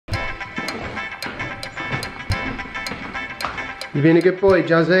You've been a good boy,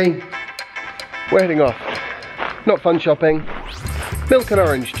 Jazzy. We're heading off. Not fun shopping. Milk and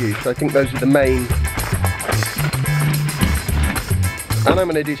orange juice, I think those are the main. And I'm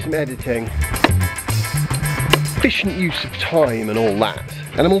going to do some editing. Efficient use of time and all that.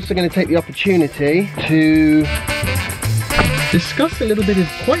 And I'm also going to take the opportunity to discuss a little bit of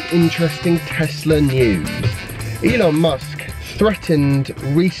quite interesting Tesla news. Elon Musk threatened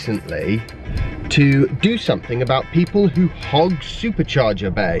recently to do something about people who hog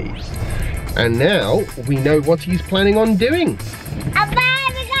supercharger bays. And now we know what he's planning on doing. A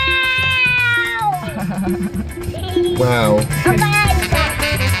baby girl! Wow. A baby girl!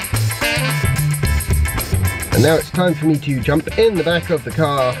 And now it's time for me to jump in the back of the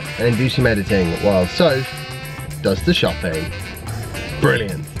car and do some editing while Soph does the shopping.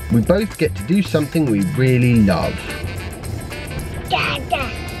 Brilliant. We both get to do something we really love. Dada.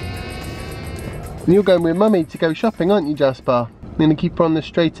 And you're going with Mummy to go shopping, aren't you, Jasper? I'm going to keep her on the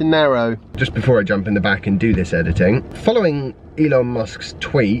straight and narrow. Just before I jump in the back and do this editing, following Elon Musk's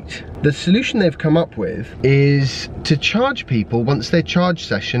tweet, the solution they've come up with is to charge people once their charge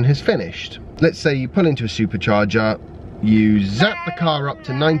session has finished. Let's say you pull into a supercharger, you zap the car up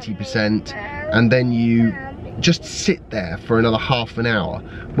to 90%, and then you just sit there for another half an hour.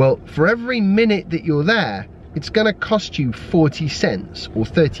 Well, for every minute that you're there, it's gonna cost you 40 cents or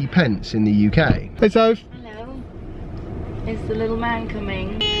 30 pence in the UK. Hey, Soph. Hello. Is the little man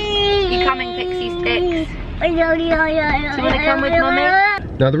coming? You coming, Pixie Sticks? Do you want to come with Mummy?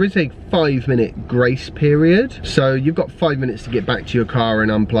 Now there is a 5-minute grace period, so you've got 5 minutes to get back to your car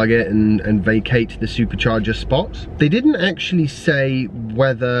and unplug it and vacate the supercharger spot. They didn't actually say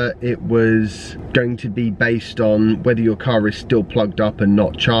whether it was going to be based on whether your car is still plugged up and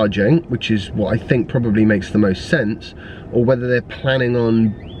not charging, which is what I think probably makes the most sense, or whether they're planning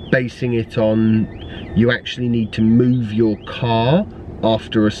on basing it on you actually need to move your car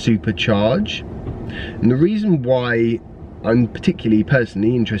after a supercharge. And the reason why I'm particularly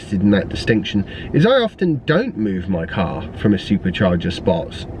personally interested in that distinction is I often don't move my car from a supercharger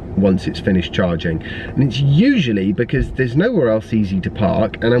spot once it's finished charging, and it's usually because there's nowhere else easy to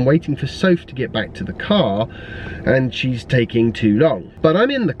park and I'm waiting for Soph to get back to the car and she's taking too long. But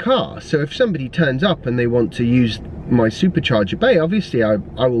I'm in the car, so if somebody turns up and they want to use my supercharger bay, obviously I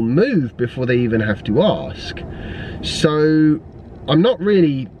will move before they even have to ask. So I'm not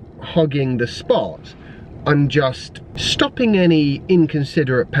really hogging the spot, I'm just stopping any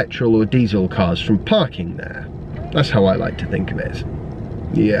inconsiderate petrol or diesel cars from parking there. That's how I like to think of it.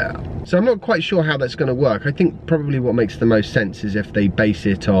 Yeah. So I'm not quite sure how that's going to work. I think probably what makes the most sense is if they base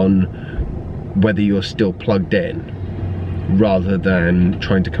it on whether you're still plugged in, rather than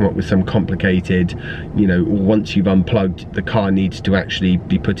trying to come up with some complicated, you know, once you've unplugged, the car needs to actually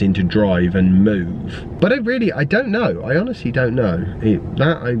be put into drive and move. But I don't know. I honestly don't know.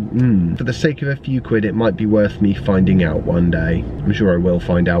 For the sake of a few quid, it might be worth me finding out one day. I'm sure I will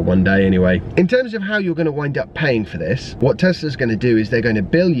find out one day anyway. In terms of how you're going to wind up paying for this, what Tesla's going to do is they're going to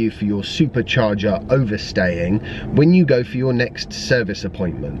bill you for your supercharger overstaying when you go for your next service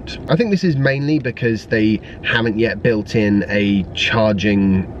appointment. I think this is mainly because they haven't yet built in a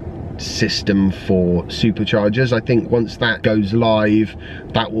charging system for superchargers. I think once that goes live,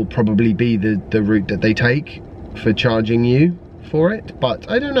 that will probably be the route that they take for charging you for it, but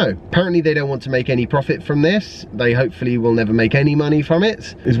I don't know. Apparently they don't want to make any profit from this. They hopefully will never make any money from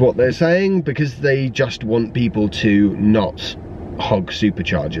it, is what they're saying, because they just want people to not hog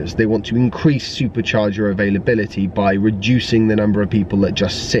superchargers. They want to increase supercharger availability by reducing the number of people that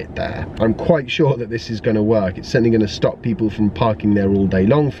just sit there. I'm quite sure that this is going to work. It's certainly going to stop people from parking there all day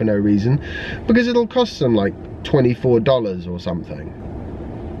long for no reason, because it'll cost them like $24 or something.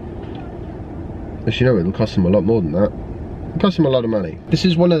 As you know, it'll cost them a lot more than that. It'll cost them a lot of money. This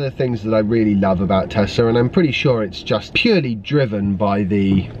is one of the things that I really love about Tesla, and I'm pretty sure it's just purely driven by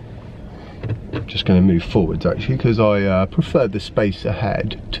the... Just going to move forwards actually, because I prefer the space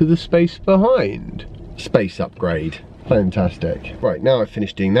ahead to the space behind. Space upgrade. Fantastic. Right, now I've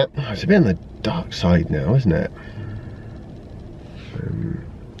finished doing that. Oh, it's a bit on the dark side now, isn't it?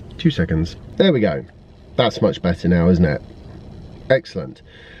 2 seconds. There we go. That's much better now, isn't it? Excellent.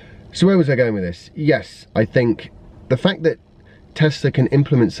 So where was I going with this? Yes, I think the fact that Tesla can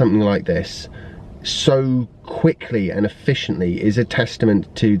implement something like this so quickly and efficiently is a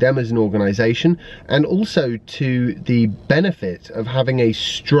testament to them as an organization, and also to the benefit of having a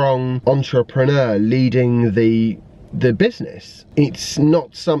strong entrepreneur leading the business. It's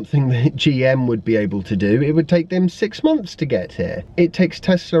not something that GM would be able to do. It would take them 6 months to get here. It takes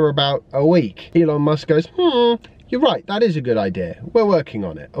Tesla about a week. Elon Musk goes, you're right, that is a good idea. We're working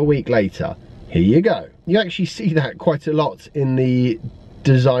on it. A week later, here you go. You actually see that quite a lot in the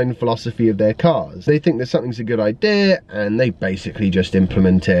design philosophy of their cars. They think that something's a good idea and they basically just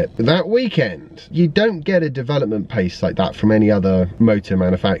implement it that weekend. You don't get a development pace like that from any other motor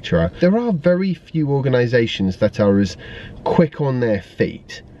manufacturer. There are very few organizations that are as quick on their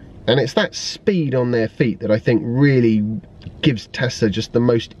feet, and it's that speed on their feet that I think really gives Tesla just the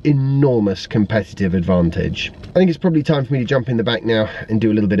most enormous competitive advantage. I think it's probably time for me to jump in the back now and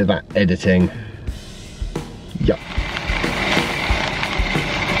do a little bit of that editing. Yup.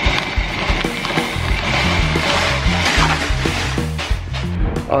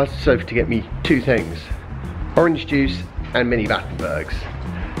 I asked Sophie to get me 2 things, orange juice and mini Battenbergs.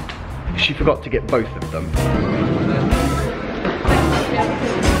 She forgot to get both of them.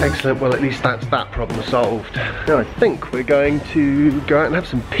 Excellent, well at least that's that problem solved. Now I think we're going to go out and have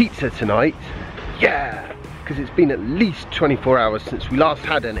some pizza tonight. Yeah, because it's been at least 24 hours since we last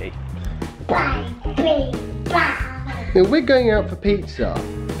had any. Now we're going out for pizza.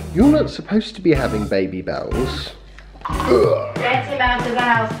 You're not supposed to be having baby bells. Ugh. Get him out of the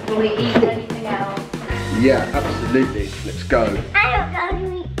house before he eats anything else. Yeah, absolutely. Let's go. I don't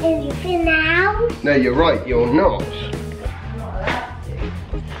know to eat anything now. No, you're right, you're not.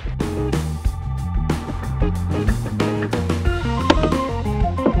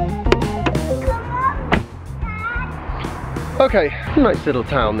 Okay, nice little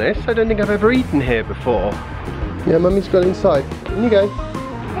town this. I don't think I've ever eaten here before. Yeah, Mummy's gone inside. In you go.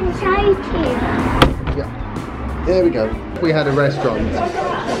 Inside here. Yeah. There we go. We had a restaurant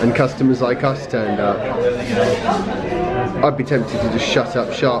and customers like us turned up. I'd be tempted to just shut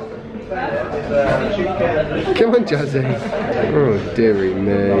up shop. Come on, Jazzy. Oh, dearie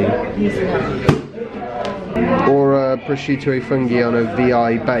me. Or prosciutto e funghi on a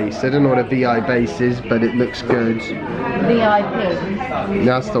VI base. I don't know what a VI base is, but it looks good. VIP.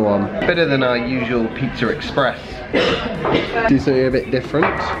 That's the one. Better than our usual Pizza Express. Do something a bit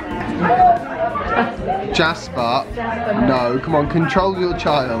different. Jasper? No, come on, control your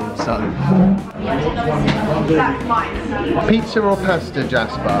child, son. Pizza or pasta,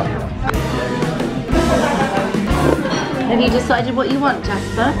 Jasper? Have you decided what you want,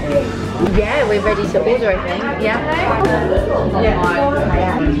 Jasper? Yeah, we're ready to order, I think. Yeah.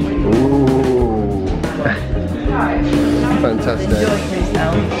 Ooh. Fantastic. Enjoying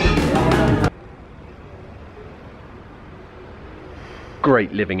yourself.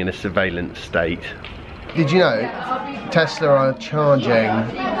 Great living in a surveillance state. Did you know Tesla are charging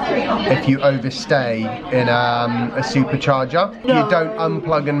if you overstay in a supercharger? No. You don't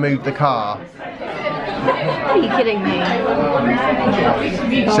unplug and move the car. Are you kidding me?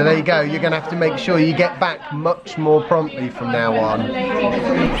 So there you go, you're going to have to make sure you get back much more promptly from now on.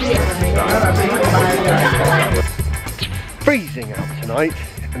 It's freezing out tonight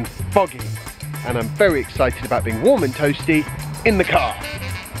and foggy, and I'm very excited about being warm and toasty in the car.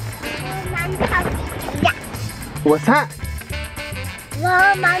 What's that?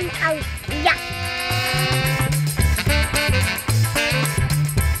 Warm and toasty. Yeah.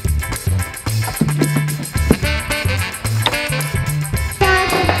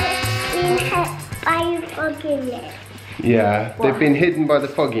 Yeah, they've been hidden by the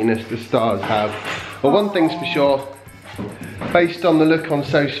fogginess, the stars have. Well, one thing's for sure, based on the look on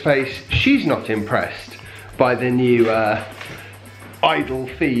So's face, she's not impressed by the new idle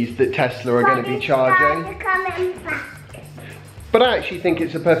fees that Tesla are going to be charging. But I actually think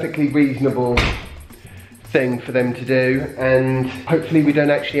it's a perfectly reasonable thing for them to do, and hopefully we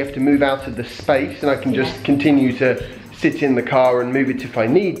don't actually have to move out of the space and I can just continue to sit in the car and move it if I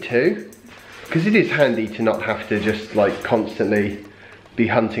need to. Because it is handy to not have to just like constantly be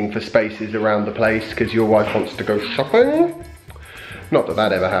hunting for spaces around the place because your wife wants to go shopping. Not that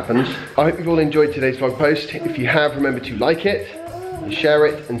that ever happens. I hope you've all enjoyed today's vlog post. If you have, remember to like it, share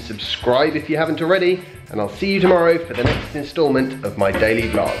it and subscribe if you haven't already. And I'll see you tomorrow for the next installment of my daily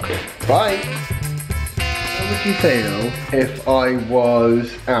vlog. Bye! How would you feel if I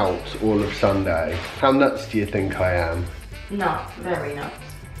was out all of Sunday? How nuts do you think I am? Nuts, very nuts.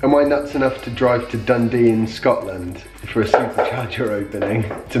 Am I nuts enough to drive to Dundee in Scotland for a supercharger opening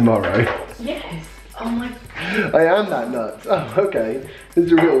tomorrow? Yes. Oh my. I am that nuts. Oh, okay.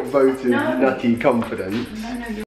 There's a real vote of nutty confidence. No,